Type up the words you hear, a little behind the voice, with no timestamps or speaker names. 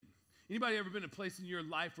Anybody ever been in a place in your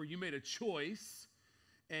life where you made a choice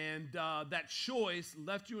and that choice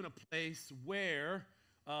left you in a place where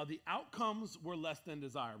the outcomes were less than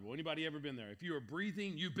desirable? Anybody ever been there? If you were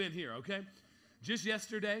breathing, you've been here, okay? Just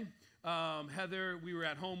yesterday, Heather, we were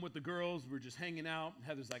at home with the girls. We were just hanging out.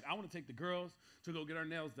 Heather's like, I want to take the girls to go get our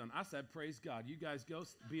nails done. I said, praise God. You guys go.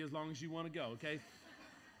 Be as long as you want to go, okay?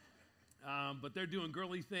 But they're doing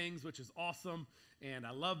girly things, which is awesome. And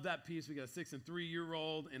I love that piece. We got a 6- and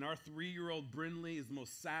 3-year-old. And our 3-year-old, Brinley, is the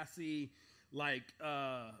most sassy, like,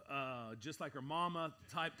 just like her mama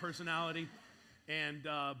type personality. And,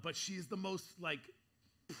 but she's the most, like,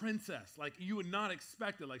 princess. Like, you would not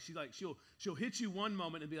expect it. Like, she'll hit you one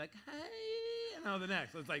moment and be like, hey, and now the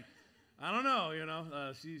next. So it's like, I don't know, you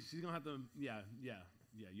know. She's going to have to, yeah.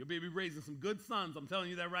 You'll be raising some good sons. I'm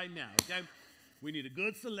telling you that right now, okay? We need a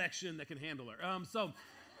good selection that can handle her.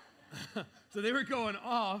 So they were going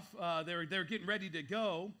off. They were getting ready to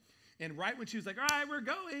go. And right when she was like, all right, we're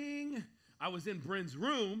going, I was in Bryn's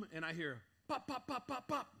room, and I hear pop, pop, pop, pop,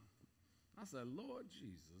 pop. I said, Lord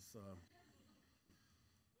Jesus,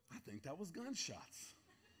 I think that was gunshots.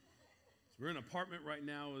 So we're in an apartment right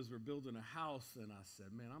now as we're building a house, and I said,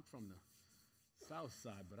 man, I'm from the south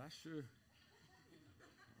side, but I sure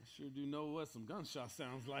do know what some gunshot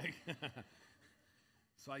sounds like.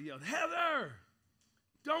 So I yelled, Heather,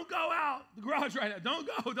 don't go out the garage right now. Don't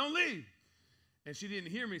go, don't leave. And she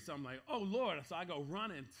didn't hear me, so I'm like, oh, Lord. So I go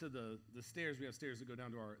running to the stairs. We have stairs that go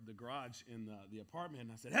down to the garage in the apartment.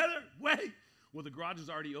 And I said, Heather, wait. Well, the garage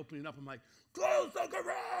is already opening up. I'm like, close the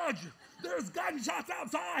garage. There's gunshots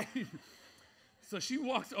outside. So she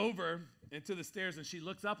walks over into the stairs, and she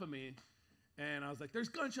looks up at me. And I was like, there's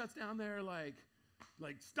gunshots down there. Like,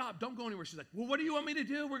 stop, don't go anywhere. She's like, well, what do you want me to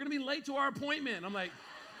do? We're going to be late to our appointment. I'm like,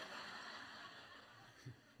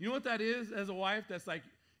 you know what that is as a wife? That's like,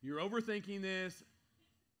 you're overthinking this.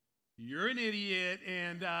 You're an idiot.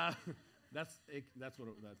 And that's what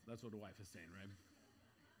a wife is saying, right?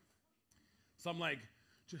 So I'm like,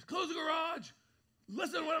 just close the garage.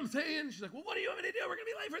 Listen to what I'm saying. She's like, well, what do you want me to do? We're going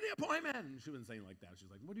to be late for the appointment. And she wasn't saying it like that. She's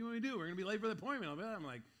like, what do you want me to do? We're going to be late for the appointment. I'm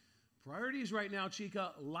like, priorities right now,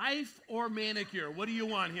 Chica, life or manicure? What do you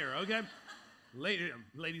want here, okay?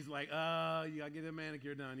 Ladies like, you got to get a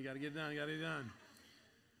manicure done. You got to get it done. You got to get it done.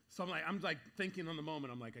 So I'm like thinking on the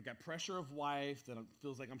moment. I'm like, I got pressure of wife that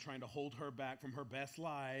feels like I'm trying to hold her back from her best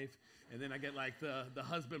life. And then I get like the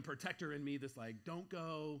husband protector in me that's like, don't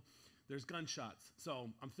go. There's gunshots. So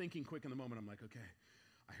I'm thinking quick in the moment. I'm like, okay,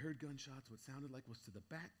 I heard gunshots. What sounded like was to the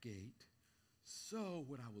back gate. So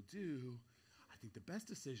what I will do, I think the best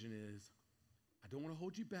decision is I don't want to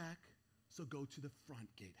hold you back, so go to the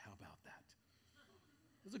front gate. How about that?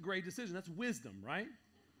 That's a great decision. That's wisdom, right?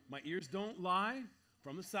 My ears don't lie.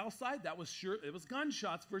 From the south side, that was sure. It was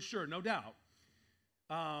gunshots for sure, no doubt.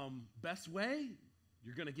 Best way,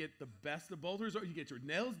 you're going to get the best of both results. You get your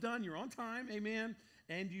nails done, you're on time, amen,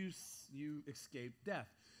 and you escape death.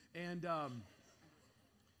 And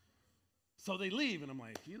so they leave, and I'm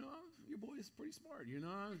like, you know, your boy is pretty smart, you know,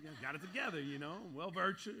 got it together, you know, well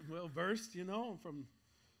versed, you know, from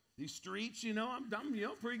these streets, you know, I'm you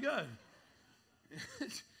know, pretty good.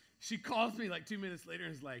 She calls me like 2 minutes later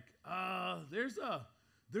and is like, there's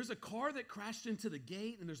a car that crashed into the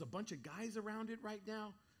gate, and there's a bunch of guys around it right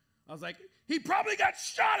now. I was like, he probably got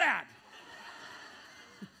shot at.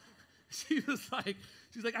 She's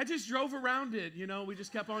like, I just drove around it, you know, we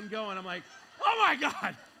just kept on going. I'm like, oh my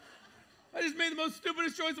God, I just made the most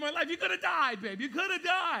stupidest choice of my life. You could have died, babe, you could have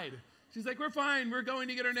died. She's like, we're fine, we're going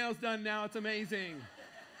to get our nails done now, it's amazing.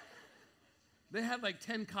 They had like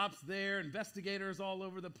 10 cops there, investigators all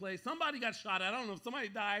over the place. Somebody got shot at. I don't know if somebody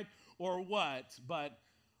died or what, but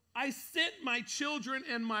I sent my children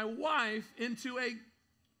and my wife into a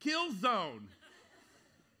kill zone.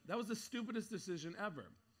 That was the stupidest decision ever.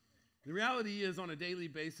 The reality is, on a daily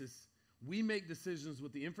basis, we make decisions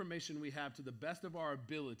with the information we have to the best of our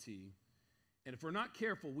ability. And if we're not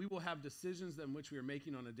careful, we will have decisions in which we are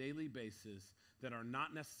making on a daily basis that are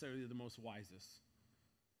not necessarily the most wisest.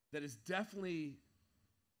 That is definitely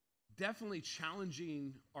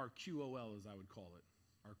challenging our QOL, as I would call it,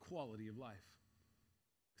 our quality of life.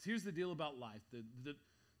 Because here's the deal about life.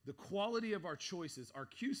 The quality of our choices, our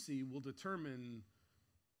QC, will determine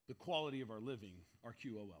the quality of our living, our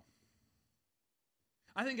QOL.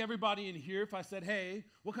 I think everybody in here, if I said, hey,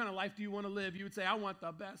 what kind of life do you want to live? You would say, I want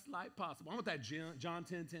the best life possible. I want that John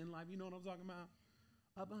 10:10 life. You know what I'm talking about?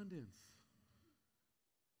 Abundance.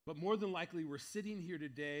 But more than likely, we're sitting here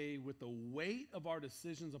today with the weight of our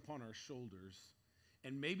decisions upon our shoulders,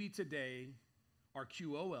 and maybe today our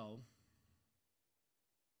QOL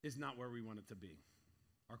is not where we want it to be,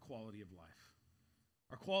 our quality of life,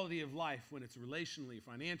 Our quality of life, when it's relationally,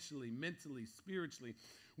 financially, mentally, spiritually,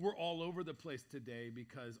 we're all over the place today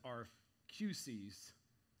because our QCs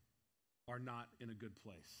are not in a good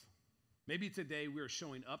place. Maybe today we're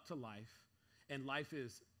showing up to life, and life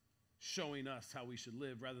is showing us how we should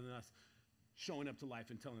live rather than us showing up to life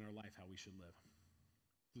and telling our life how we should live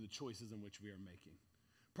through the choices in which we are making.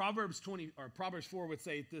 Proverbs 4 would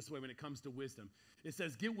say it this way when it comes to wisdom. It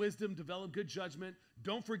says, get wisdom, develop good judgment.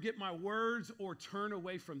 Don't forget my words or turn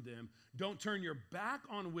away from them. Don't turn your back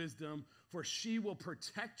on wisdom, for she will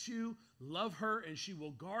protect you. Love her and she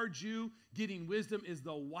will guard you. Getting wisdom is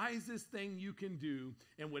the wisest thing you can do.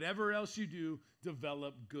 And whatever else you do,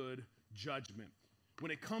 develop good judgment.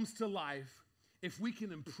 When it comes to life, if we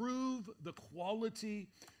can improve the quality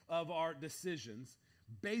of our decisions,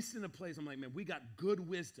 based in a place, I'm like, man, we got good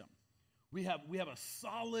wisdom. We have a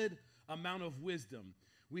solid amount of wisdom.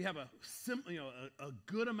 We have a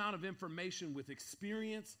good amount of information with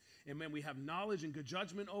experience, and man, we have knowledge and good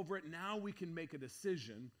judgment over it. Now we can make a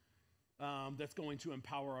decision that's going to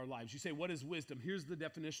empower our lives. You say, what is wisdom? Here's the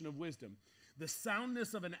definition of wisdom. The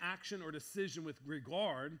soundness of an action or decision with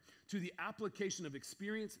regard to the application of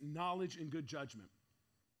experience, knowledge, and good judgment.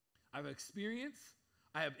 I have experience,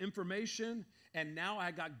 I have information, and now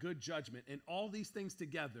I got good judgment. And all these things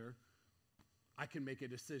together, I can make a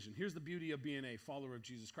decision. Here's the beauty of being a follower of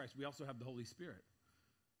Jesus Christ. We also have the Holy Spirit.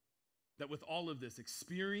 That with all of this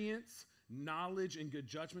experience, knowledge, and good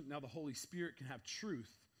judgment, now the Holy Spirit can have truth,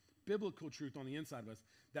 biblical truth on the inside of us,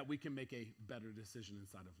 that we can make a better decision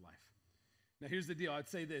inside of life. Now here's the deal. I'd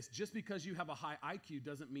say this. Just because you have a high IQ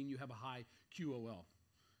doesn't mean you have a high QOL.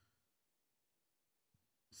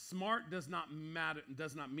 Smart does not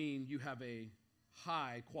mean you have a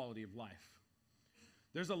high quality of life.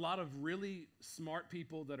 There's a lot of really smart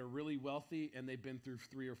people that are really wealthy, and they've been through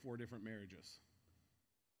 3 or 4 different marriages.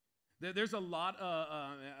 There's a lot,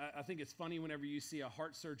 I think it's funny whenever you see a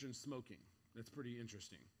heart surgeon smoking. That's pretty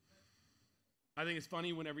interesting. I think it's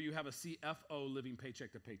funny whenever you have a CFO living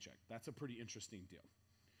paycheck to paycheck. That's a pretty interesting deal.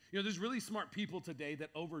 You know, there's really smart people today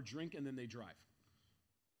that overdrink and then they drive.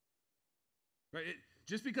 Right?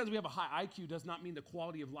 Just because we have a high IQ does not mean the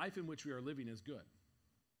quality of life in which we are living is good.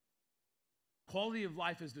 Quality of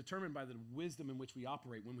life is determined by the wisdom in which we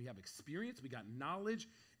operate. When we have experience, we got knowledge,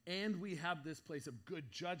 and we have this place of good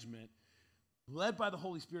judgment led by the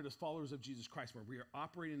Holy Spirit as followers of Jesus Christ, where we are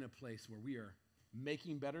operating in a place where we are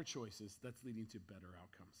making better choices that's leading to better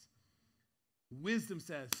outcomes. Wisdom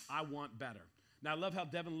says, I want better. Now, I love how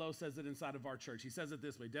Devin Lowe says it inside of our church. He says it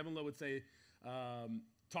this way. Devin Lowe would say,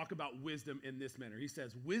 talk about wisdom in this manner. He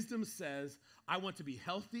says, wisdom says, I want to be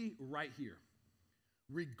healthy right here,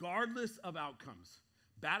 regardless of outcomes.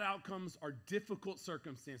 Bad outcomes are difficult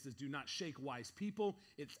circumstances, do not shake wise people.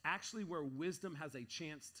 It's actually where wisdom has a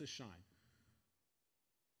chance to shine.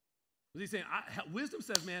 What he's saying, wisdom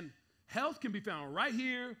says, man, health can be found right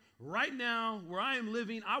here, right now, where I am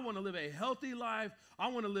living. I want to live a healthy life. I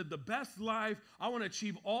want to live the best life. I want to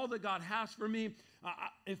achieve all that God has for me.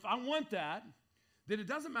 If I want that, then it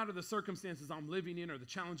doesn't matter the circumstances I'm living in or the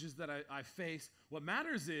challenges that I face. What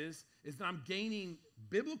matters is that I'm gaining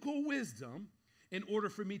biblical wisdom in order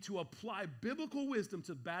for me to apply biblical wisdom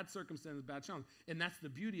to bad circumstances, bad challenges. And that's the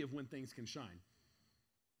beauty of when things can shine.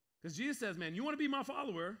 Because Jesus says, man, you want to be my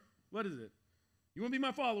follower? What is it? You want to be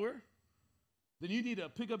my follower? Then you need to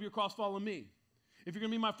pick up your cross, follow me. If you're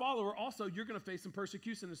going to be my follower, also, you're going to face some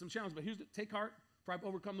persecution and some challenges. But take heart, for I've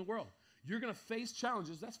overcome the world. You're going to face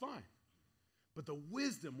challenges. That's fine. But the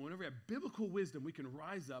wisdom, whenever we have biblical wisdom, we can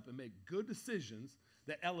rise up and make good decisions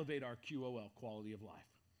that elevate our QOL, quality of life,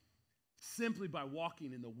 simply by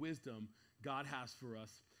walking in the wisdom God has for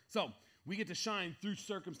us. So we get to shine through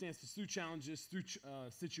circumstances, through challenges, through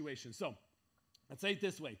situations. So let's say it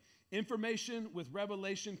this way. Information with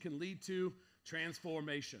revelation can lead to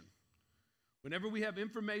transformation. Whenever we have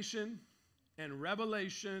information and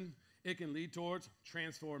revelation, it can lead towards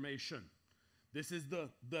transformation. This is the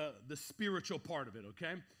spiritual part of it,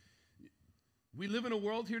 okay? We live in a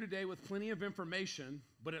world here today with plenty of information,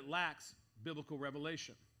 but it lacks biblical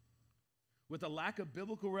revelation. With a lack of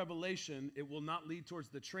biblical revelation, it will not lead towards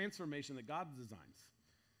the transformation that God designs.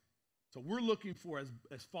 So we're looking for,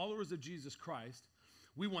 as followers of Jesus Christ,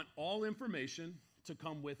 we want all information to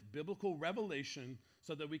come with biblical revelation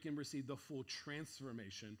so that we can receive the full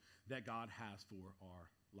transformation that God has for our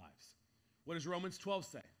lives. What does Romans 12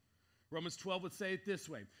 say? Romans 12 would say it this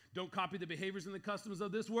way. Don't copy the behaviors and the customs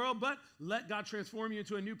of this world, but let God transform you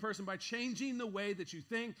into a new person by changing the way that you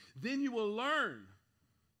think. Then you will learn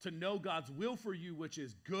to know God's will for you, which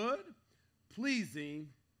is good, pleasing,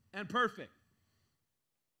 and perfect.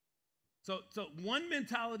 So one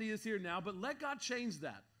mentality is here now, but let God change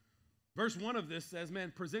that. Verse 1 of this says,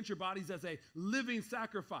 man, present your bodies as a living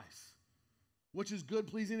sacrifice, which is good,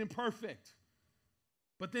 pleasing, and perfect.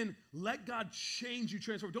 But then let God change you,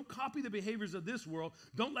 transform. Don't copy the behaviors of this world.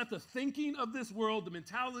 Don't let the thinking of this world, the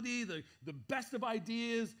mentality, the best of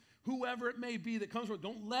ideas, whoever it may be that comes from it,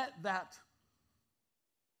 don't let that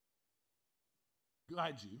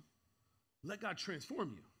guide you. Let God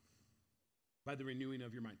transform you by the renewing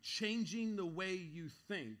of your mind. Changing the way you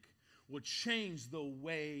think will change the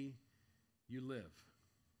way you live.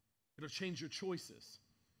 It'll change your choices.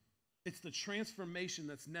 It's the transformation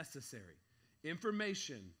that's necessary.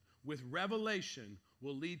 Information with revelation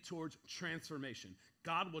will lead towards transformation.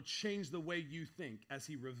 God will change the way you think as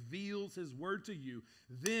he reveals his word to you.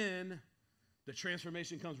 Then the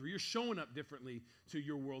transformation comes where you're showing up differently to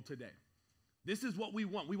your world today. This is what we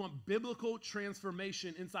want. We want biblical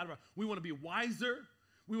transformation inside of us. We want to be wiser.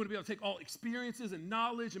 We want to be able to take all experiences and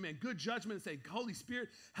knowledge and, man, good judgment and say, Holy Spirit,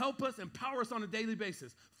 help us, empower us on a daily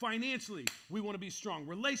basis. Financially, we want to be strong.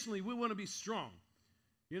 Relationally, we want to be strong.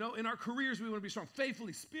 You know, in our careers, we want to be strong.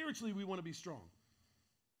 Faithfully, spiritually, we want to be strong.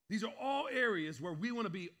 These are all areas where we want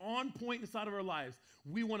to be on point inside of our lives.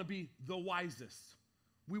 We want to be the wisest.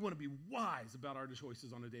 We want to be wise about our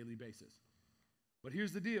choices on a daily basis. But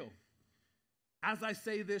here's the deal. As I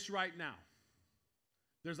say this right now,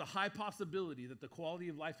 there's a high possibility that the quality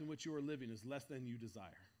of life in which you are living is less than you desire.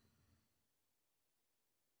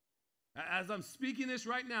 As I'm speaking this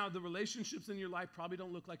right now, the relationships in your life probably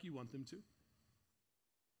don't look like you want them to.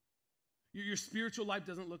 Your spiritual life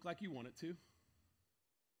doesn't look like you want it to.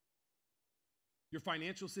 Your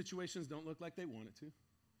financial situations don't look like they want it to,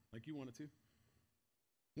 like you want it to.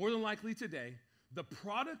 More than likely today, the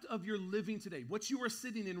product of your living today, what you are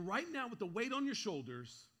sitting in right now with the weight on your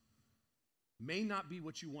shoulders, may not be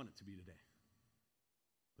what you want it to be today.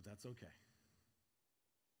 But that's okay.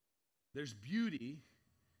 There's beauty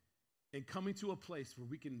in coming to a place where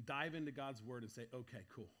we can dive into God's word and say, okay,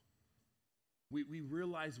 cool. We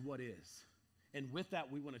realize what is. And with that,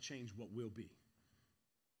 we want to change what will be.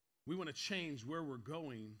 We want to change where we're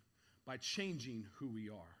going by changing who we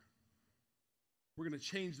are. We're going to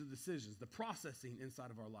change the decisions, the processing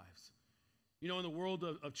inside of our lives. You know, in the world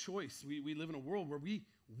of choice, we live in a world where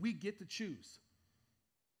we get to choose.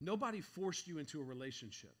 Nobody forced you into a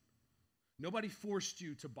relationship. Nobody forced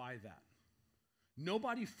you to buy that.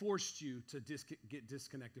 Nobody forced you to get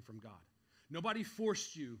disconnected from God. Nobody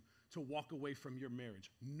forced you to walk away from your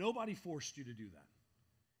marriage. Nobody forced you to do that.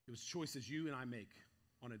 It was choices you and I make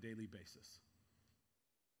on a daily basis.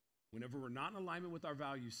 Whenever we're not in alignment with our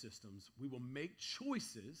value systems, we will make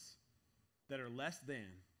choices that are less than,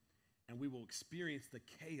 and we will experience the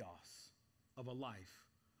chaos of a life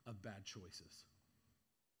of bad choices.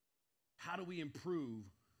 How do we improve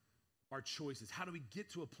our choices? How do we get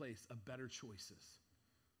to a place of better choices?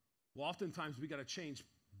 Well, oftentimes we got to change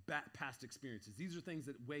past experiences. These are things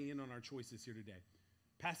that weigh in on our choices here today.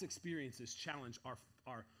 Past experiences challenge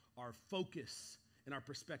our focus and our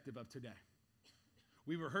perspective of today.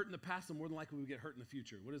 We were hurt in the past, and more than likely we get hurt in the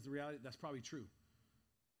future. What is the reality? That's probably true.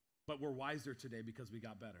 But we're wiser today because we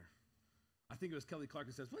got better. I think it was Kelly Clark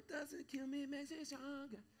who says, what doesn't kill me makes me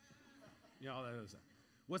stronger. You know, all that other stuff.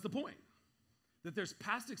 What's the point? That there's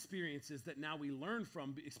past experiences that now we learn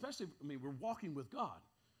from, especially, we're walking with God.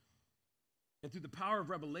 And through the power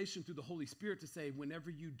of revelation, through the Holy Spirit, to say,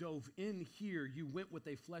 whenever you dove in here, you went with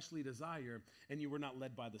a fleshly desire, and you were not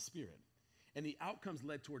led by the Spirit. And the outcomes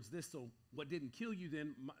led towards this. So what didn't kill you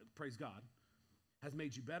then, praise God, has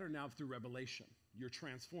made you better now through revelation. You're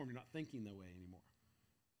transformed. You're not thinking that way anymore.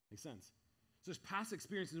 Makes sense? So there's past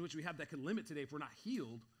experiences in which we have that can limit today. If we're not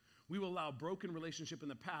healed, we will allow broken relationship in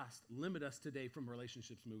the past limit us today from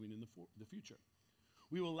relationships moving in the future.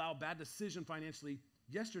 We will allow bad decision financially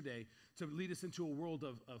yesterday to lead us into a world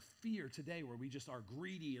of fear today where we just are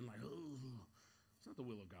greedy and like, oh, it's not the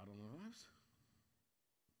will of God on our lives.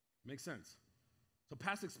 Makes sense. So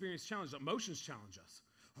past experience challenges, emotions challenge us.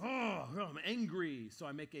 Oh, I'm angry, so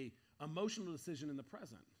I make a emotional decision in the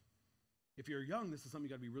present. If you're young, this is something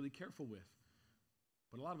you got to be really careful with.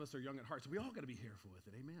 But a lot of us are young at heart, so we all got to be careful with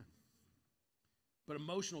it. Amen. But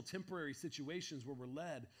emotional, temporary situations where we're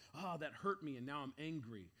led, that hurt me, and now I'm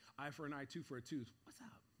angry. Eye for an eye, tooth for a tooth. What's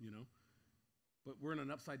up? You know? But we're in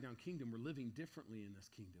an upside-down kingdom. We're living differently in this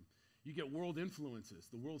kingdom. You get world influences.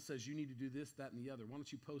 The world says you need to do this, that, and the other. Why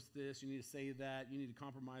don't you post this? You need to say that. You need to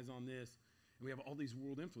compromise on this. And we have all these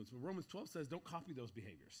world influences. But Romans 12 says don't copy those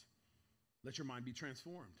behaviors. Let your mind be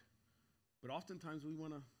transformed. But oftentimes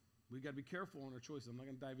we got to be careful on our choices. I'm not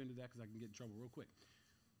going to dive into that because I can get in trouble real quick.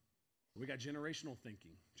 We got generational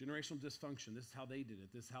thinking, generational dysfunction. This is how they did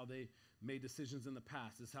it. This is how they made decisions in the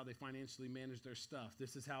past. This is how they financially managed their stuff.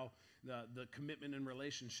 This is how the commitment and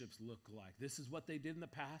relationships look like. This is what they did in the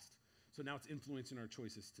past, so now it's influencing our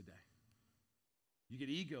choices today. You get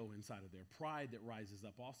ego inside of there, pride that rises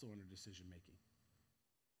up also under decision making.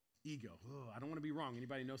 Ego. Oh, I don't want to be wrong.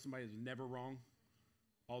 Anybody know somebody who's never wrong?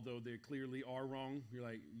 Although they clearly are wrong. You're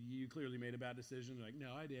like, you clearly made a bad decision. You're like,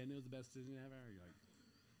 no, I didn't. It was the best decision ever. You're like,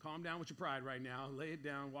 calm down with your pride right now. Lay it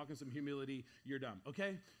down. Walk in some humility. You're dumb,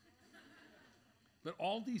 okay? But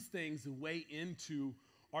all these things weigh into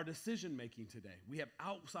our decision making today. We have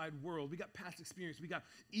outside world. We got past experience. We got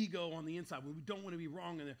ego on the inside. We don't want to be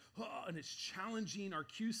wrong. And it's challenging our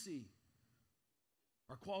QC,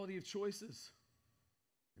 our quality of choices.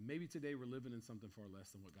 And maybe today we're living in something far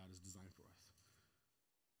less than what God has designed for us.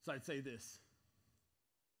 So I'd say this.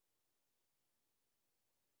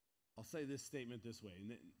 I'll say this statement this way.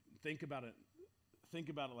 And think about it. Think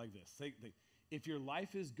about it like this. Think. If your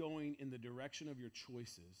life is going in the direction of your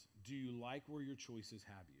choices, do you like where your choices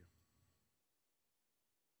have you?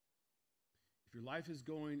 If your life is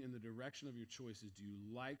going in the direction of your choices, do you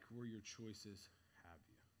like where your choices have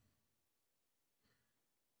you?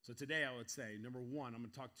 So today I would say, number one, I'm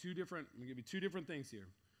going to give you two different things here.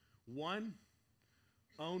 One,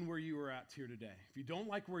 own where you are at here today. If you don't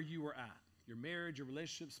like where you are at, your marriage, your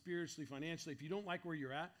relationship, spiritually, financially, if you don't like where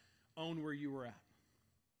you're at, own where you are at.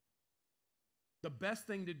 The best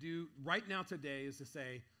thing to do right now today is to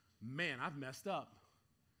say, man, I've messed up.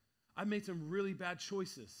 I've made some really bad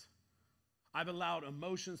choices. I've allowed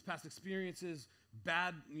emotions, past experiences,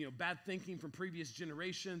 bad thinking from previous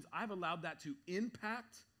generations. I've allowed that to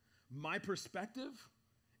impact my perspective.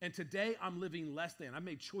 And today I'm living less than. I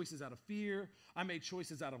made choices out of fear. I made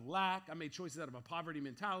choices out of lack. I made choices out of a poverty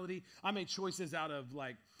mentality. I made choices out of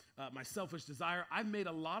my selfish desire. I've made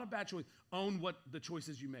a lot of bad choices. Own what the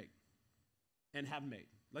choices you make and have made.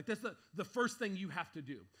 Like that's the first thing you have to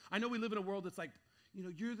do. I know we live in a world that's like,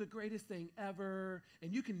 you're the greatest thing ever,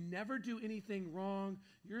 and you can never do anything wrong.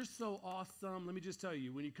 You're so awesome. Let me just tell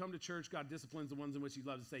you, when you come to church, God disciplines the ones in which he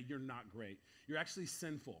loves to say, you're not great. You're actually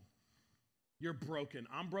sinful. You're broken.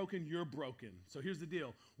 I'm broken. You're broken. So here's the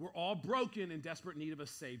deal. We're all broken in desperate need of a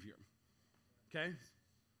Savior. Okay?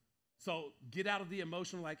 So get out of the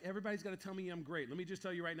emotional, like, everybody's got to tell me I'm great. Let me just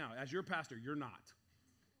tell you right now, as your pastor, you're not.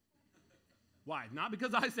 Why? Not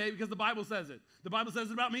because I say it, because the Bible says it. The Bible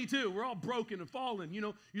says it about me too. We're all broken and fallen.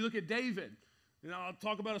 You look at David. I'll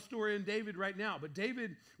talk about a story in David right now. But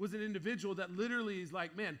David was an individual that literally is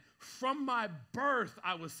like, man, from my birth,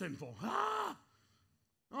 I was sinful.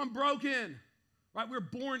 I'm broken. Right? We're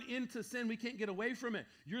born into sin. We can't get away from it.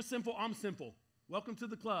 You're sinful. I'm sinful. Welcome to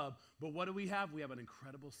the club. But what do we have? We have an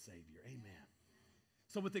incredible Savior. Amen.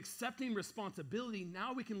 So with accepting responsibility,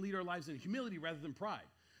 now we can lead our lives in humility rather than pride.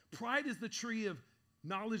 Pride is the tree of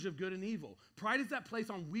knowledge of good and evil. Pride is that place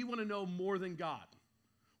on we want to know more than God.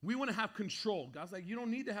 We want to have control. God's like, you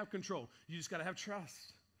don't need to have control. You just got to have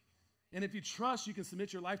trust. And if you trust, you can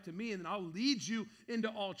submit your life to me, and then I'll lead you into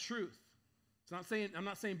all truth. I'm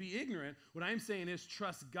not saying be ignorant. What I'm saying is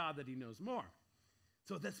trust God that he knows more.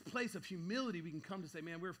 So this place of humility, we can come to say,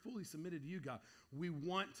 man, we're fully submitted to you, God. We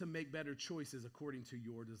want to make better choices according to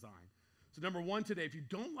your design. So number one today, if you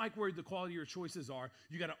don't like where the quality of your choices are,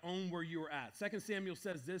 you got to own where you are at. 2 Samuel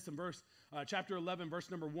says this in chapter 11, verse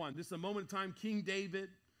number 1. This is a moment in time King David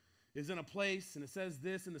is in a place, and it says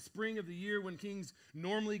this: in the spring of the year when kings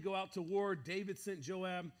normally go out to war, David sent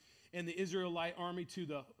Joab and the Israelite army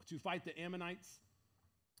to fight the Ammonites.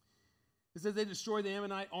 It says they destroyed the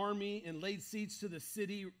Ammonite army and laid siege to the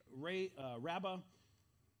city Rabbah.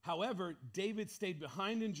 However, David stayed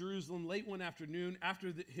behind in Jerusalem late one afternoon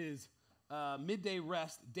after his midday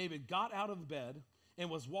rest. David got out of bed and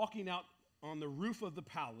was walking out on the roof of the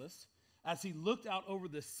palace. As he looked out over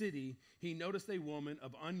the city, he noticed a woman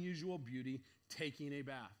of unusual beauty taking a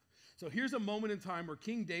bath. So here's a moment in time where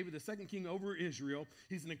King David, the second king over Israel,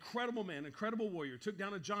 he's an incredible man, incredible warrior, took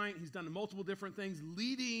down a giant. He's done multiple different things,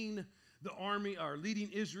 leading the army, or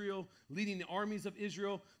leading Israel, leading the armies of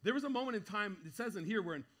Israel. There was a moment in time, it says in here,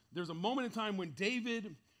 where there's a moment in time when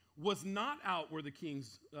David was not out where the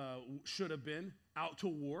kings should have been, out to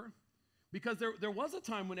war. Because there was a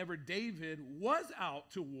time whenever David was out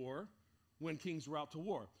to war when kings were out to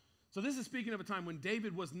war. So this is speaking of a time when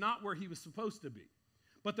David was not where he was supposed to be.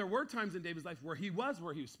 But there were times in David's life where he was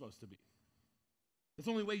supposed to be. That's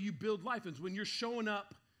the only way you build life is when you're showing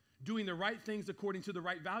up, doing the right things according to the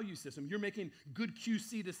right value system. You're making good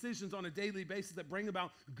QC decisions on a daily basis that bring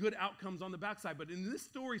about good outcomes on the backside. But in this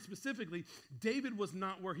story specifically, David was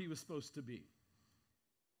not where he was supposed to be.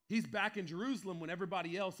 He's back in Jerusalem when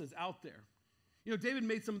everybody else is out there. You know, David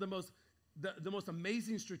made some of the most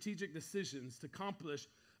amazing strategic decisions to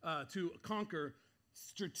conquer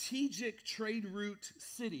strategic trade route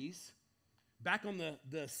cities back on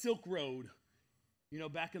the Silk Road, you know,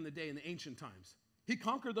 back in the day, in the ancient times. He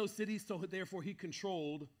conquered those cities, so therefore he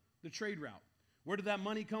controlled the trade route. Where did that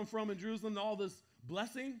money come from in Jerusalem, all this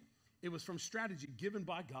blessing? It was from strategy given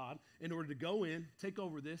by God in order to go in, take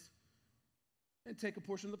over this, and take a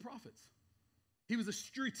portion of the profits. He was a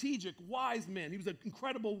strategic, wise man. He was an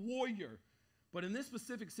incredible warrior. But in this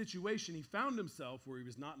specific situation, he found himself where he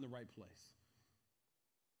was not in the right place.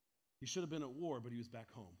 He should have been at war, but he was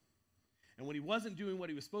back home. And when he wasn't doing what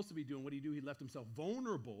he was supposed to be doing, what did he do? He left himself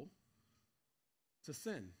vulnerable to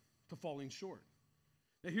sin, to falling short.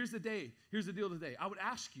 Now here's the deal today. I would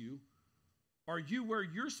ask you, are you where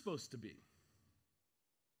you're supposed to be?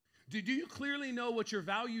 Do you clearly know what your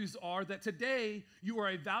values are, that today you are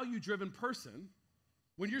a value-driven person?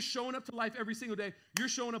 When you're showing up to life every single day, you're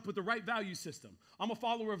showing up with the right value system. I'm a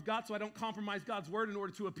follower of God, so I don't compromise God's word in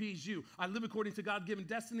order to appease you. I live according to God-given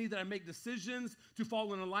destiny, that I make decisions to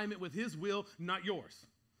fall in alignment with his will, not yours.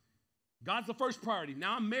 God's the first priority.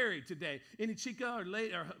 Now I'm married today. Any chica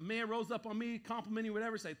or man rolls up on me, complimenting,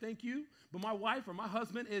 whatever, say thank you. But my wife or my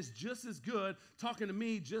husband is just as good talking to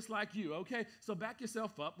me just like you, okay? So back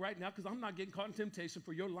yourself up right now, because I'm not getting caught in temptation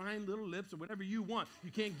for your lying little lips or whatever you want.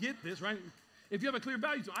 You can't get this, right? If you have a clear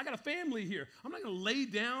value, I got a family here. I'm not going to lay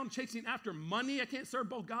down chasing after money. I can't serve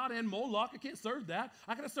both God and Moloch. I can't serve that.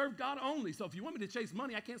 I got to serve God only. So if you want me to chase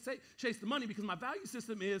money, I can't chase the money, because my value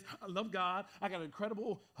system is I love God. I got an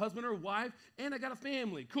incredible husband or wife, and I got a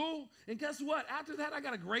family. Cool? And guess what? After that, I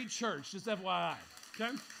got a great church, just FYI.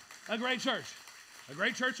 Okay? A great church. A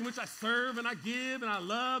great church in which I serve and I give and I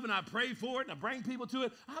love and I pray for it and I bring people to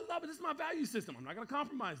it. I love it. This is my value system. I'm not going to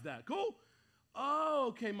compromise that. Cool? Oh,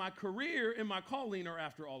 okay, my career and my calling are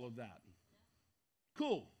after all of that.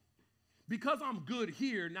 Cool. Because I'm good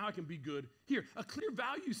here, now I can be good here. A clear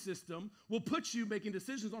value system will put you making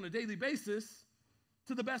decisions on a daily basis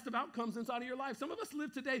to the best of outcomes inside of your life. Some of us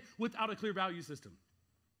live today without a clear value system.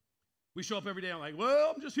 We show up every day and like,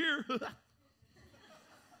 well, I'm just here.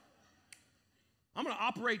 I'm going to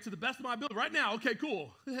operate to the best of my ability right now. Okay,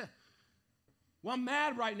 cool. Well, I'm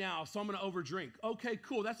mad right now, so I'm going to overdrink. Okay,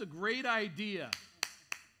 cool. That's a great idea.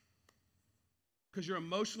 Because you're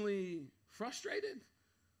emotionally frustrated?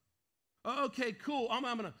 Okay, cool. I'm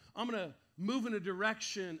gonna move in a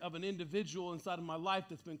direction of an individual inside of my life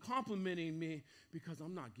that's been complimenting me because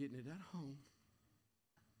I'm not getting it at home.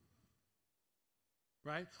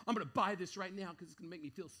 Right? I'm going to buy this right now because it's going to make me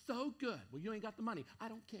feel so good. Well, you ain't got the money. I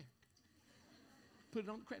don't care. Put it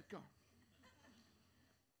on the credit card.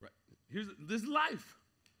 Right. This is life.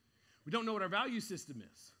 We don't know what our value system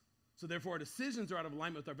is. So therefore, our decisions are out of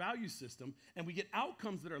alignment with our value system, and we get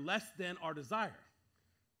outcomes that are less than our desire.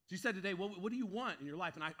 So you said today, well, what do you want in your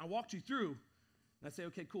life? And I walked you through, and I say,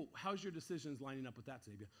 okay, cool. How's your decisions lining up with that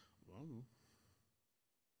today? Well, I don't know.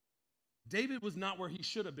 David was not where he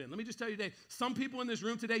should have been. Let me just tell you today, some people in this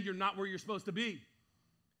room today, you're not where you're supposed to be.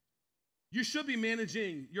 You should be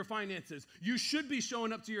managing your finances. You should be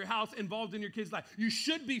showing up to your house, involved in your kids' life. You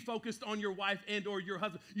should be focused on your wife and or your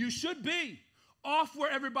husband. You should be off where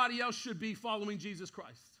everybody else should be, following Jesus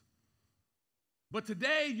Christ. But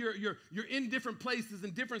today, you're in different places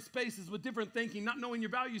and different spaces with different thinking, not knowing your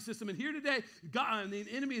value system. And here today, God and the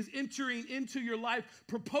enemy is entering into your life,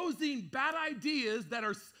 proposing bad ideas that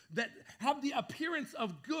have the appearance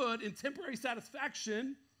of good and temporary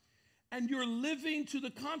satisfaction, and you're living to the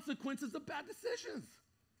consequences of bad decisions.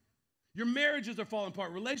 Your marriages are falling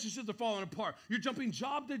apart. Relationships are falling apart. You're jumping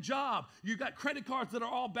job to job. You've got credit cards that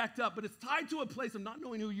are all backed up, but it's tied to a place of not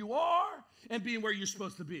knowing who you are and being where you're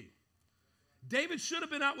supposed to be. David should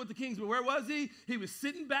have been out with the kings, but where was he? He was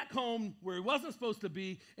sitting back home where he wasn't supposed to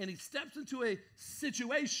be, and he steps into a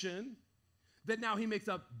situation that now he makes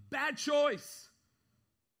a bad choice.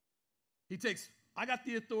 He takes, I got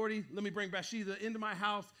the authority, let me bring Bathsheba into my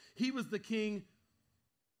house. He was the king,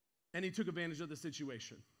 and he took advantage of the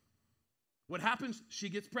situation. What happens? She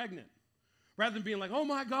gets pregnant. Rather than being like, oh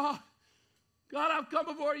my God, I've come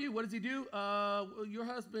before you. What does he do? Well, your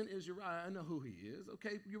husband is Uriah. I know who he is.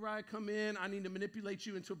 Okay, Uriah, come in. I need to manipulate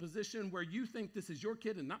you into a position where you think this is your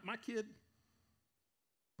kid and not my kid.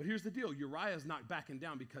 But here's the deal. Uriah's not backing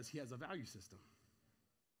down because he has a value system.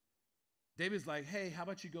 David's like, hey, how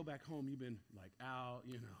about you go back home? You've been like out,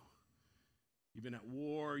 You've been at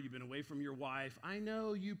war. You've been away from your wife. I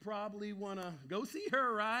know you probably want to go see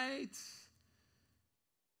her, right?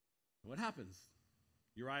 What happens?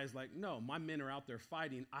 Uriah's like, no, my men are out there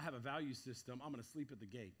fighting. I have a value system. I'm going to sleep at the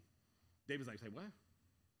gate. David's like, say, what?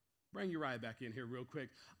 Bring Uriah back in here real quick.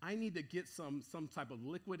 I need to get some type of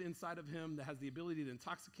liquid inside of him that has the ability to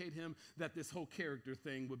intoxicate him, that this whole character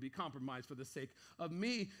thing would be compromised for the sake of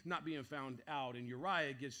me not being found out. And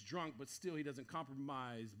Uriah gets drunk, but still he doesn't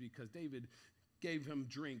compromise because David gave him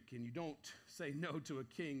drink, and you don't say no to a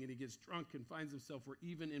king. And he gets drunk and finds himself where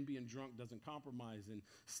even in being drunk doesn't compromise and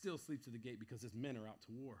still sleeps at the gate because his men are out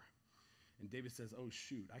to war. And David says, oh,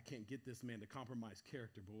 shoot, I can't get this man to compromise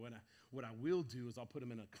character. But what I will do is I'll put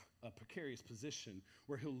him in a precarious position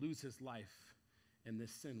where he'll lose his life and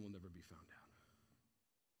this sin will never be found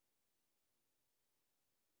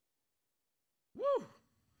out. Woo!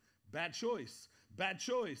 Bad choice, bad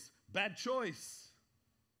choice, bad choice.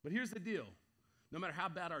 But here's the deal. No matter how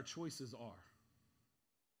bad our choices are,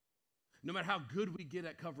 no matter how good we get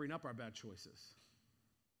at covering up our bad choices,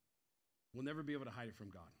 we'll never be able to hide it from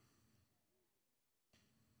God.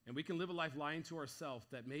 And we can live a life lying to ourselves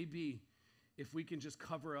that maybe if we can just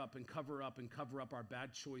cover up and cover up and cover up our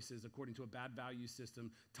bad choices according to a bad value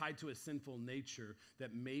system tied to a sinful nature,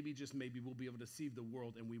 that maybe, just maybe, we'll be able to deceive the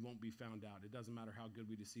world and we won't be found out. It doesn't matter how good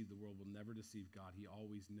we deceive the world. We'll never deceive God. He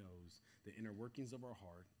always knows the inner workings of our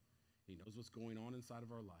heart. He knows what's going on inside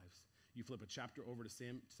of our lives. You flip a chapter over to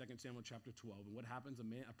 2 Samuel chapter 12, and what happens?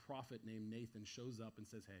 A prophet named Nathan shows up and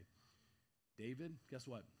says, hey, David, guess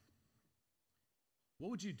what? What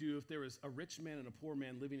would you do if there was a rich man and a poor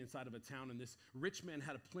man living inside of a town, and this rich man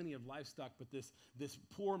had plenty of livestock, but this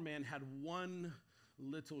poor man had one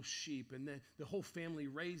little sheep, and the whole family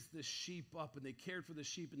raised this sheep up, and they cared for the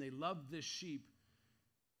sheep, and they loved this sheep.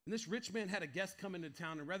 And this rich man had a guest come into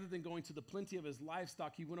town, and rather than going to the plenty of his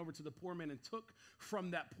livestock, he went over to the poor man and took from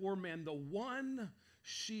that poor man the one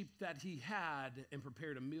sheep that he had and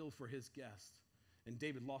prepared a meal for his guest. And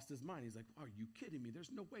David lost his mind. He's like, are you kidding me? There's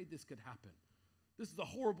no way this could happen. This is a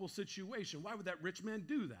horrible situation. Why would that rich man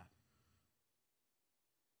do that?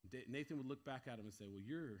 Nathan would look back at him and say, well,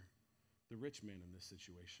 you're the rich man in this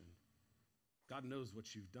situation. God knows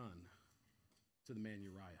what you've done to the man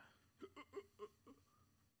Uriah.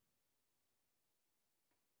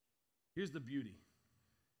 Here's the beauty.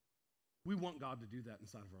 We want God to do that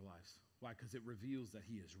inside of our lives. Why? Because it reveals that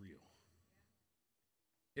he is real.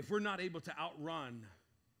 If we're not able to outrun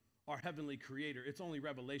our heavenly creator, it's only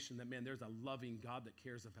revelation that, man, there's a loving God that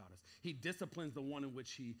cares about us. He disciplines the one in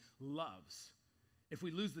which he loves. If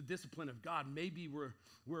we lose the discipline of God, maybe we're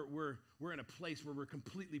in a place where we're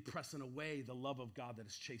completely pressing away the love of God that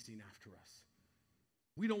is chasing after us.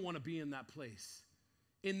 We don't want to be in that place.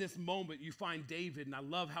 In this moment, you find David, and I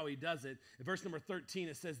love how he does it. In verse number 13,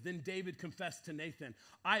 it says, then David confessed to Nathan,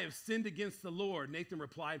 I have sinned against the Lord. Nathan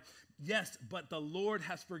replied, yes, but the Lord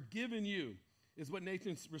has forgiven you, is what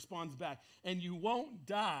Nathan responds back. And you won't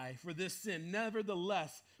die for this sin.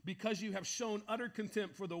 Nevertheless, because you have shown utter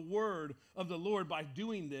contempt for the word of the Lord by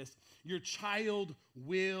doing this, your child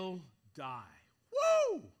will die.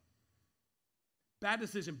 Woo! Bad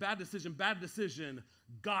decision, bad decision, bad decision.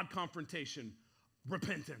 God confrontation.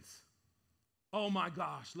 Repentance. Oh my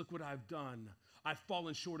gosh, look what I've done. I've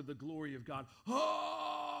fallen short of the glory of God.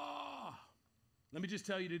 Oh! Let me just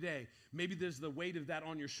tell you today, maybe there's the weight of that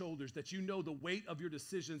on your shoulders, that you know the weight of your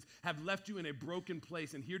decisions have left you in a broken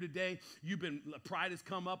place. And here today, pride has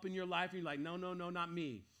come up in your life, and you're like, no, not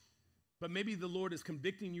me. But maybe the Lord is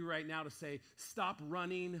convicting you right now to say, stop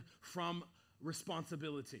running from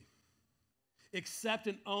responsibility. Accept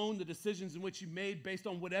and own the decisions in which you made based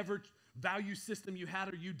on whatever value system you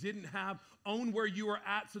had or you didn't have. Own where you are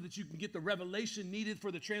at so that you can get the revelation needed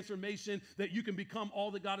for the transformation, that you can become all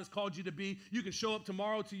that God has called you to be. You can show up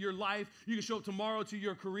tomorrow to your life. You can show up tomorrow to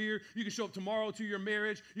your career. You can show up tomorrow to your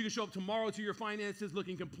marriage. You can show up tomorrow to your finances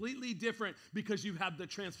looking completely different because you have the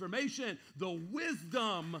transformation, the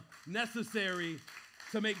wisdom necessary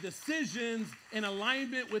to make decisions in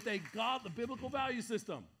alignment with the biblical value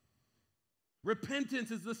system.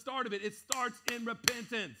 Repentance is the start of it. It starts in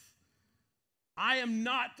repentance. I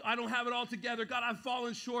don't have it all together. God, I've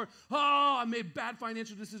fallen short. Oh, I made bad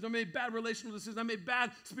financial decisions. I made bad relational decisions. I made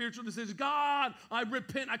bad spiritual decisions. God, I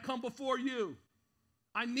repent. I come before you.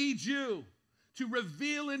 I need you to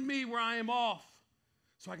reveal in me where I am off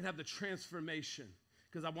so I can have the transformation,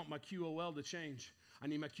 because I want my QOL to change. I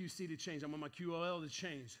need my QC to change. I want my QOL to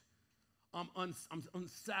change. I'm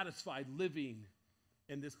unsatisfied living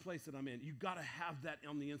in this place that I'm in. You got to have that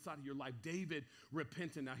on the inside of your life. David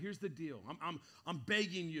repented. Now here's the deal. I'm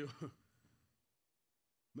begging you, I'm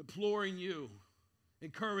imploring you,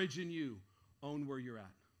 encouraging you, own where you're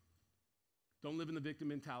at. Don't live in the victim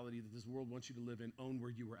mentality that this world wants you to live in. Own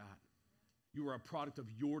where you are at. You are a product of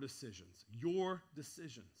your decisions. Your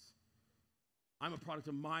decisions. I'm a product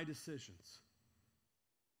of my decisions.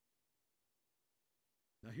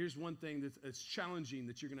 Now, here's one thing that's challenging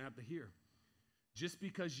that you're going to have to hear. Just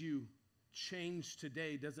because you change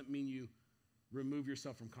today doesn't mean you remove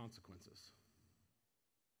yourself from consequences.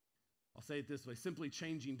 I'll say it this way. Simply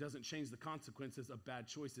changing doesn't change the consequences of bad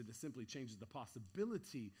choices. It simply changes the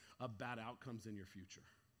possibility of bad outcomes in your future.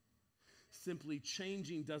 Simply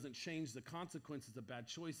changing doesn't change the consequences of bad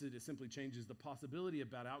choices. It simply changes the possibility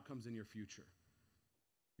of bad outcomes in your future.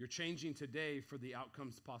 You're changing today for the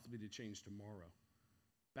outcomes possibly to change tomorrow.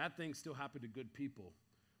 Bad things still happen to good people,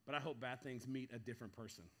 but I hope bad things meet a different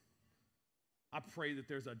person. I pray that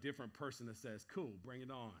there's a different person that says, cool, bring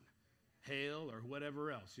it on. Hail or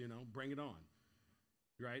whatever else, bring it on.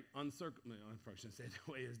 Right? I shouldn't say it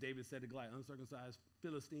the way as David said to Goliath, uncircumcised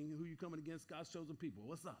Philistine, who you coming against? God's chosen people.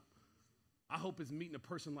 What's up? I hope it's meeting a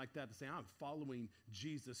person like that to say, I'm following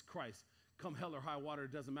Jesus Christ. Come hell or high water,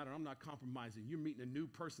 it doesn't matter. I'm not compromising. You're meeting a new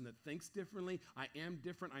person that thinks differently. I am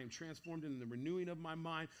different. I am transformed in the renewing of my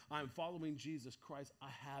mind. I'm following Jesus Christ. I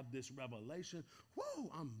have this revelation.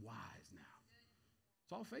 Whoa, I'm wise now.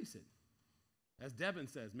 So I'll face it. As Devin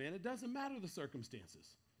says, man, it doesn't matter the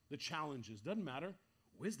circumstances, the challenges, doesn't matter.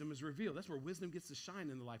 Wisdom is revealed. That's where wisdom gets to shine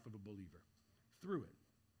in the life of a believer, through it.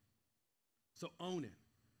 So own it.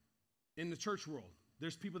 In the church world,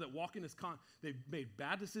 there's people that walk in this they've made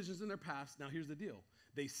bad decisions in their past. Now here's the deal.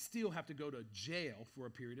 They still have to go to jail for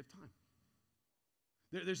a period of time.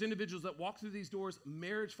 There's individuals that walk through these doors,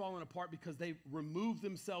 marriage falling apart because they remove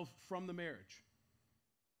themselves from the marriage.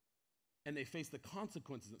 And they face the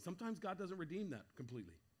consequences. Sometimes God doesn't redeem that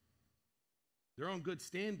completely. They're on good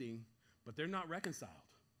standing, but they're not reconciled.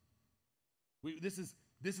 This is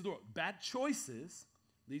the world. Bad choices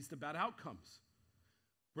leads to bad outcomes.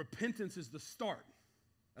 Repentance is the start.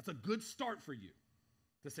 That's a good start for you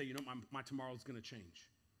to say, my tomorrow is going to change.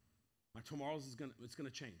 My tomorrow is going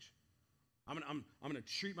to change. I'm going to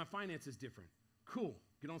treat my finances different. Cool.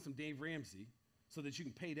 Get on some Dave Ramsey so that you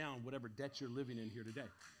can pay down whatever debt you're living in here today.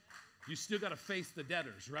 You still got to face the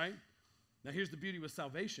debtors, right? Now, here's the beauty with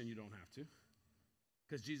salvation. You don't have to,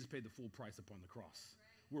 because Jesus paid the full price upon the cross.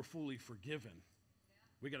 We're fully forgiven.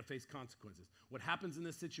 We got to face consequences. What happens in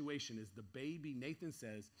this situation is the baby, Nathan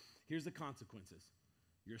says, here's the consequences.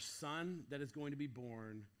 Your son that is going to be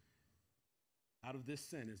born out of this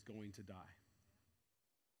sin is going to die.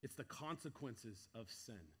 It's the consequences of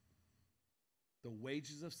sin. The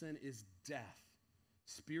wages of sin is death,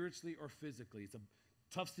 spiritually or physically. It's a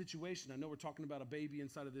tough situation. I know we're talking about a baby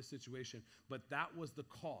inside of this situation, but that was the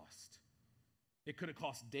cost. It could have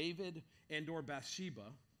cost David and or Bathsheba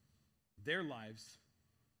their lives,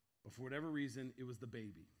 but for whatever reason, it was the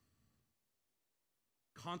baby.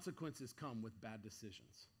 Consequences come with bad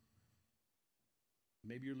decisions.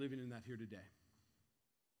 Maybe you're living in that here today.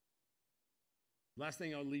 Last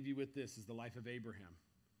thing I'll leave you with this is the life of Abraham.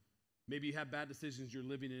 Maybe you have bad decisions, you're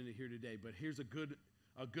living in it here today, but here's a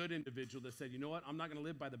good individual that said, you know what, I'm not going to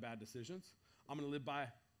live by the bad decisions. I'm going to live by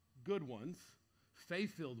good ones,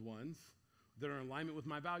 faith-filled ones that are in alignment with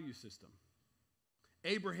my value system.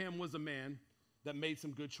 Abraham was a man that made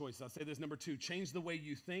some good choices. I'll say this, number 2, change the way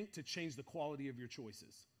you think to change the quality of your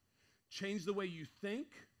choices. Change the way you think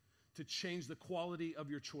to change the quality of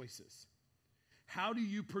your choices. How do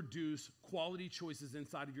you produce quality choices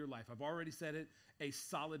inside of your life? I've already said it, a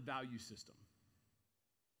solid value system.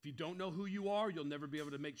 If you don't know who you are, you'll never be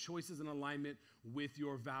able to make choices in alignment with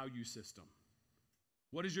your value system.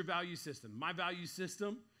 What is your value system? My value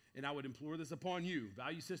system, and I would implore this upon you,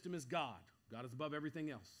 value system is God. God is above everything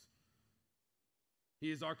else.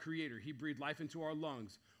 He is our creator. He breathed life into our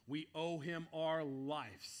lungs. We owe him our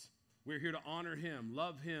lives. We're here to honor him,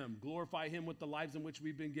 love him, glorify him with the lives in which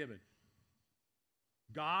we've been given.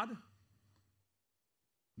 God,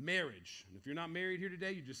 marriage. And if you're not married here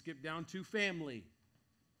today, you just skip down to family.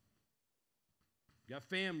 You got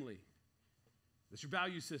family. That's your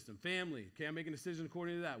value system, family. Okay, I'm making a decision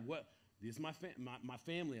according to that. This is my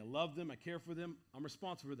family. I love them. I care for them. I'm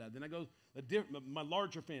responsible for that. Then I go, my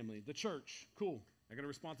larger family, the church. Cool. I got a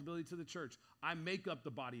responsibility to the church. I make up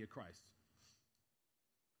the body of Christ.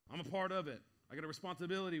 I'm a part of it. I got a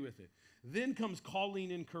responsibility with it. Then comes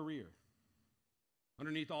calling and career.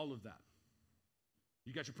 Underneath all of that,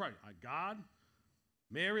 you got your priority. God,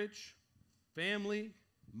 marriage, family,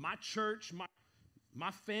 my church,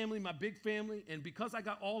 my family, my big family. And because I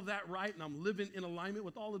got all that right and I'm living in alignment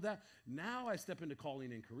with all of that, now I step into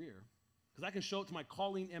calling and career. Because I can show up to my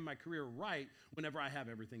calling and my career right whenever I have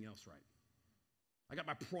everything else right. I got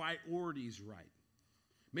my priorities right.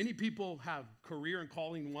 Many people have career and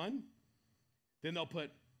calling 1, then they'll put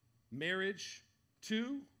marriage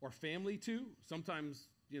 2 or family 2. Sometimes,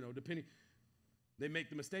 depending, they make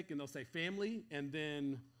the mistake and they'll say family and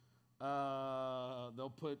then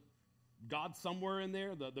They'll put God somewhere in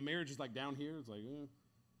there. The marriage is like down here. It's like,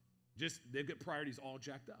 just they've got priorities all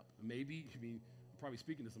jacked up. Maybe, I'm probably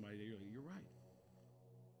speaking to somebody, you're right.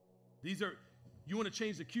 You want to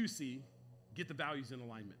change the QC, get the values in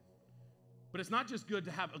alignment. But it's not just good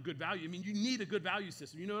to have a good value. You need a good value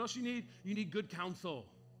system. You know what else you need? You need good counsel.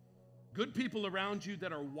 Good people around you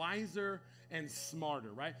that are wiser and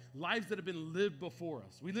smarter, right? Lives that have been lived before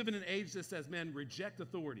us. We live in an age that says, man, reject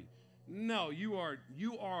authority. No, you are,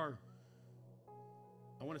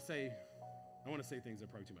 I want to say things that are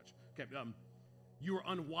probably too much. Okay, you are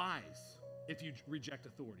unwise if you reject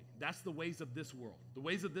authority. That's the ways of this world. The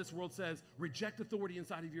ways of this world says, reject authority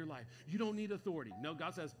inside of your life. You don't need authority. No,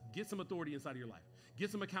 God says, get some authority inside of your life. Get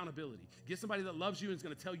some accountability. Get somebody that loves you and is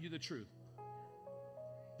going to tell you the truth.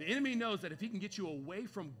 The enemy knows that if he can get you away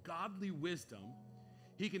from godly wisdom,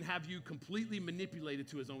 he can have you completely manipulated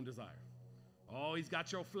to his own desire. Oh, he's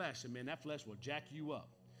got your flesh, and man, that flesh will jack you up.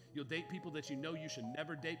 You'll date people that you know you should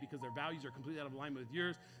never date because their values are completely out of alignment with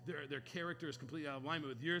yours. Their character is completely out of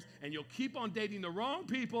alignment with yours. And you'll keep on dating the wrong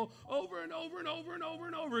people over and over and over and over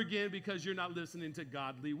and over again because you're not listening to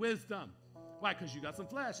godly wisdom. Why? Because you got some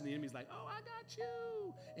flesh, and the enemy's like, oh, I got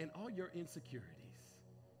you, and all your insecurities.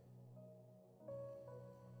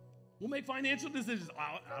 We'll make financial decisions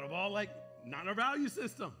out of all, not our value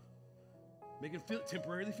system. Make it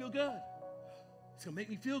temporarily feel good. It's going to make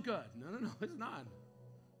me feel good. No, it's not.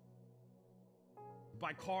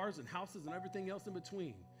 Buy cars and houses and everything else in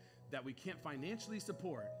between that we can't financially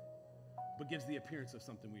support, but gives the appearance of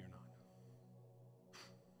something we are not.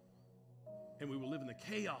 And we will live in the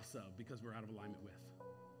chaos of because we're out of alignment with.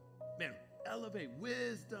 Man, elevate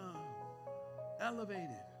wisdom. Elevate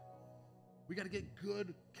it. We got to get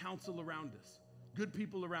good counsel around us, good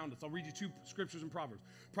people around us. I'll read you two scriptures in Proverbs.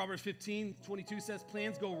 Proverbs 15:22 says,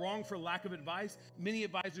 plans go wrong for lack of advice. Many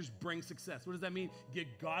advisors bring success. What does that mean?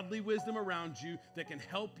 Get godly wisdom around you that can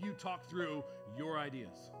help you talk through your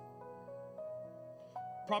ideas.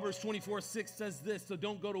 Proverbs 24:6 says this, so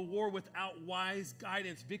don't go to war without wise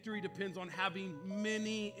guidance. Victory depends on having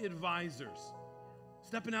many advisors.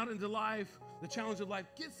 Stepping out into life, the challenge of life,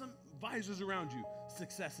 get some advisors around you.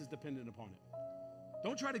 Success is dependent upon it.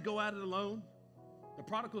 Don't try to go at it alone. The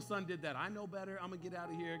prodigal son did that. I know better. I'm going to get out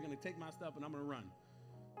of here. I'm going to take my stuff and I'm going to run.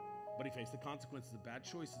 But he faced the consequences of bad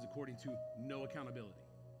choices according to no accountability.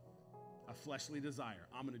 A fleshly desire.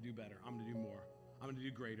 I'm going to do better. I'm going to do more. I'm going to do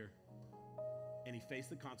greater. And he faced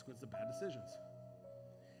the consequences of bad decisions.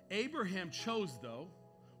 Abraham chose, though,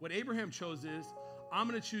 what Abraham chose is, I'm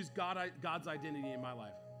going to choose God's identity in my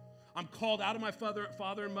life. I'm called out of my father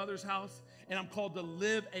and mother's house, and I'm called to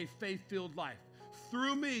live a faith-filled life.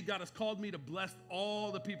 Through me, God has called me to bless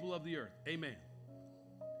all the people of the earth. Amen.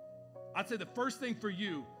 I'd say the first thing for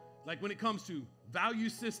you, like when it comes to value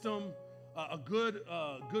system, a good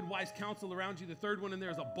wise counsel around you, the third one in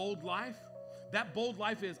there is a bold life. That bold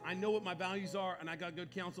life is, I know what my values are, and I got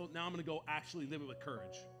good counsel. Now I'm going to go actually live it with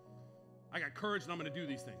courage. I got courage, and I'm going to do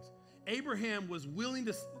these things. Abraham was willing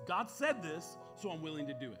to, God said this, so I'm willing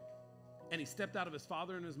to do it. And he stepped out of his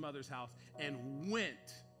father and his mother's house and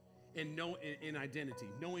went in identity,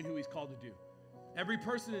 knowing who he's called to do. Every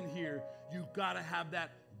person in here, you've got to have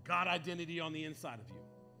that God identity on the inside of you.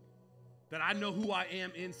 That I know who I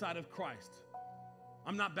am inside of Christ.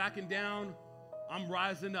 I'm not backing down. I'm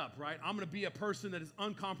rising up, right? I'm going to be a person that is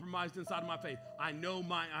uncompromised inside of my faith. I know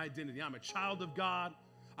my identity. I'm a child of God.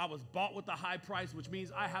 I was bought with a high price, which means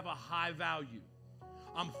I have a high value.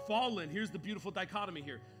 I'm fallen. Here's the beautiful dichotomy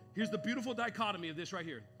here. Here's the beautiful dichotomy of this right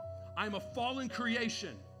here. I'm a fallen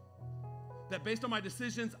creation that based on my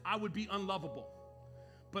decisions, I would be unlovable.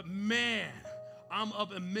 But man, I'm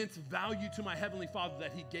of immense value to my Heavenly Father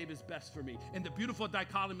that He gave His best for me. And the beautiful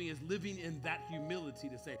dichotomy is living in that humility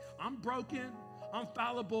to say, I'm broken, I'm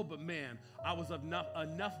fallible, but man, I was of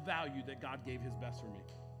enough value that God gave His best for me.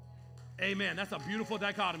 Amen. That's a beautiful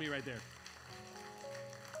dichotomy right there.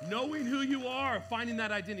 Knowing who you are, finding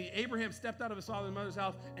that identity. Abraham stepped out of his father and mother's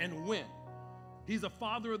house and went. He's a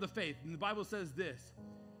father of the faith. And the Bible says this,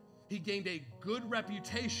 he gained a good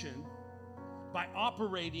reputation by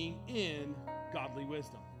operating in godly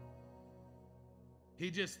wisdom. He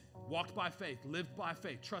just walked by faith, lived by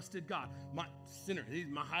faith, trusted God. My sinner, he's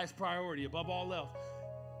my highest priority above all else.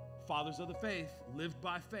 Fathers of the faith lived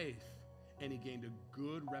by faith, and he gained a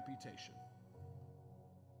good reputation.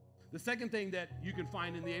 The second thing that you can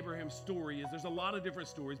find in the Abraham story is there's a lot of different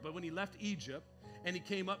stories, but when he left Egypt and he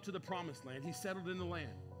came up to the promised land, he settled in the land.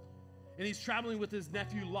 And he's traveling with his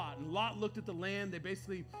nephew Lot. And Lot looked at the land.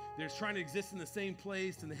 They're trying to exist in the same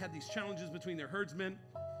place, and they had these challenges between their herdsmen.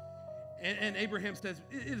 And Abraham says,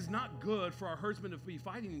 it is not good for our herdsmen to be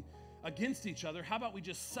fighting against each other, how about we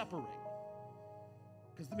just separate?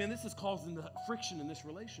 Because, man, this is causing the friction in this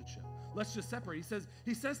relationship. Let's just separate.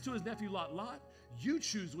 He says to his nephew Lot, Lot, you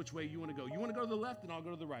choose which way you want to go. You want to go to the left, then I'll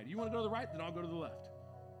go to the right. You want to go to the right, then I'll go to the left.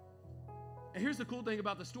 And here's the cool thing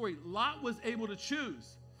about the story. Lot was able to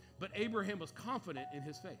choose, but Abraham was confident in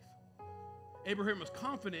his faith. Abraham was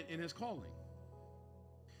confident in his calling.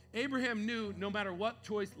 Abraham knew no matter what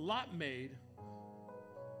choice Lot made,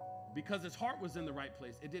 because his heart was in the right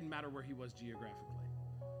place, it didn't matter where he was geographically.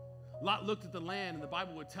 Lot looked at the land, and the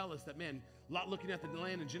Bible would tell us that, man, Lot looking at the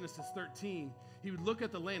land in Genesis 13, he would look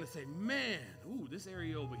at the land and say, man, ooh, this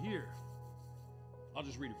area over here. I'll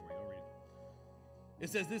just read it for you. I'll read it. It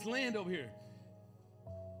says, this land over here.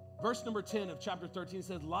 Verse number 10 of chapter 13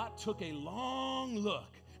 says, Lot took a long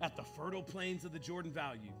look at the fertile plains of the Jordan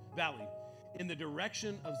Valley in the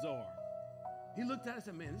direction of Zoar. He looked at it and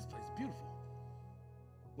said, man, this place is beautiful.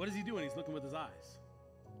 What is he doing? He's looking with his eyes.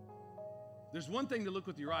 There's one thing to look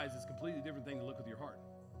with your eyes. It's a completely different thing to look with your heart.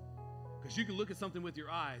 Because you can look at something with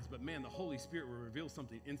your eyes, but man, the Holy Spirit will reveal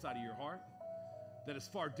something inside of your heart that is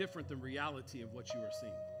far different than reality of what you are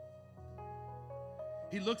seeing.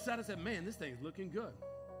 He looks at it and said, man, this thing's looking good.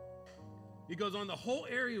 He goes on, the whole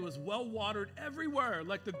area was well watered everywhere,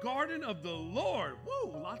 like the garden of the Lord.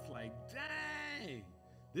 Woo, Lot's like, dang,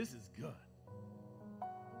 this is good.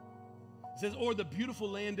 It says, or the beautiful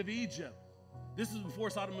land of Egypt. This is before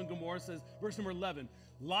Sodom and Gomorrah. It says, verse number 11,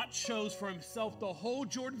 Lot chose for himself the whole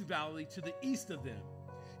Jordan Valley to the east of them.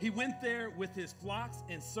 He went there with his flocks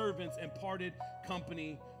and servants and parted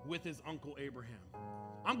company with his uncle Abraham.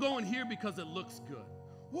 I'm going here because it looks good.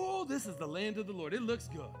 Whoa, this is the land of the Lord. It looks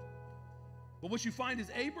good. But what you find is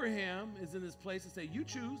Abraham is in this place to say, you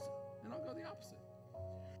choose, and I'll go the opposite.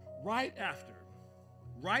 Right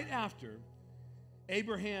after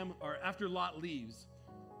Abraham, or after Lot leaves,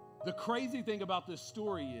 the crazy thing about this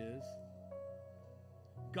story is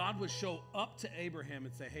God would show up to Abraham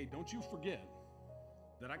and say, hey, don't you forget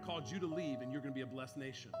that I called you to leave and you're going to be a blessed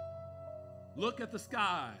nation. Look at the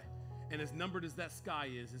sky. And as numbered as that sky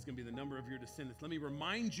is going to be the number of your descendants. Let me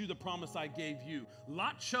remind you the promise I gave you.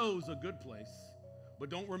 Lot chose a good place, but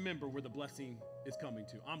don't remember where the blessing is coming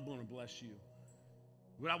to. I'm going to bless you.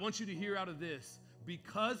 What I want you to hear out of this,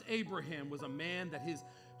 because Abraham was a man that his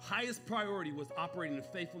highest priority was operating in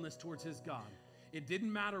faithfulness towards his God, it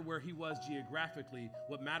didn't matter where he was geographically.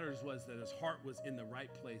 What matters was that his heart was in the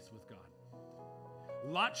right place with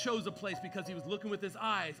God. Lot chose a place because he was looking with his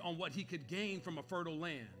eyes on what he could gain from a fertile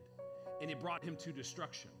land, and it brought him to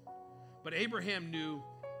destruction. But Abraham knew,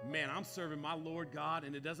 man, I'm serving my Lord God,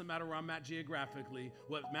 and it doesn't matter where I'm at geographically.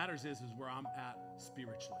 What matters is where I'm at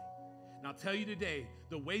spiritually. And I'll tell you today,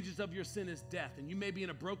 the wages of your sin is death. And you may be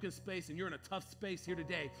in a broken space and you're in a tough space here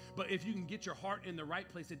today. But if you can get your heart in the right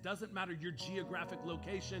place, it doesn't matter your geographic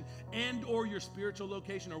location and or your spiritual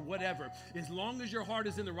location or whatever. As long as your heart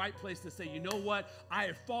is in the right place to say, you know what? I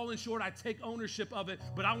have fallen short. I take ownership of it,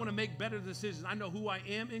 but I want to make better decisions. I know who I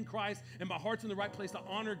am in Christ and my heart's in the right place to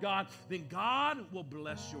honor God. Then God will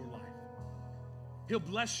bless your life. He'll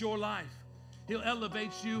bless your life. He'll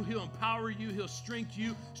elevate you. He'll empower you. He'll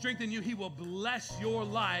strengthen you. He will bless your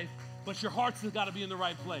life, but your heart's got to be in the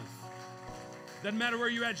right place. Doesn't matter where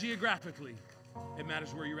you're at geographically. It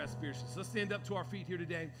matters where you're at spiritually. So let's stand up to our feet here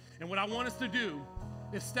today. And what I want us to do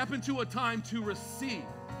is step into a time to receive.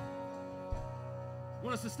 I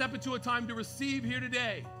want us to step into a time to receive here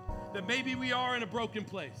today that maybe we are in a broken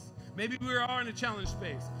place. Maybe we are in a challenge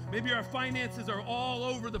space. Maybe our finances are all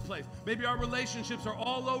over the place. Maybe our relationships are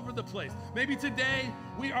all over the place. Maybe today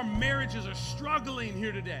our marriages are struggling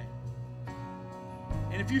here today.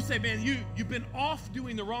 And if you say, man, you've been off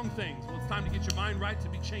doing the wrong things, well, it's time to get your mind right to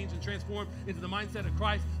be changed and transformed into the mindset of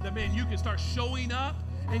Christ, that, man, you can start showing up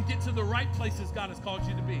and get to the right places God has called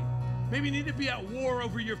you to be. Maybe you need to be at war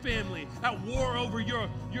over your family, at war over your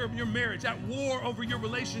marriage, at war over your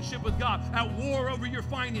relationship with God, at war over your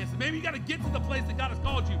finances. Maybe you got to get to the place that God has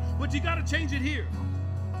called you, but you got to change it here.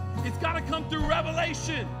 It's got to come through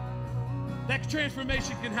revelation. That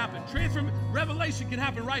transformation can happen. Revelation can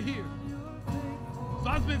happen right here. So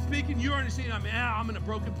I've been speaking, you're understanding, I'm in a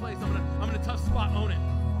broken place. I'm in a tough spot. Own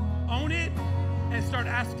it. Own it and start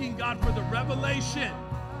asking God for the revelation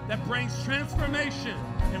that brings transformation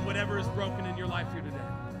in whatever is broken in your life here today.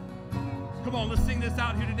 Come on, let's sing this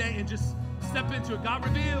out here today and just step into it. God,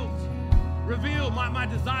 reveal my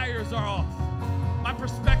desires are off. My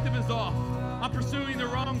perspective is off. I'm pursuing the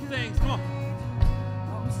wrong things. Come on.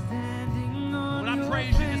 When I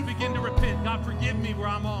praise you, just begin to repent. God, forgive me where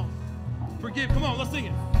I'm off. Come on, let's sing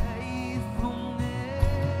it.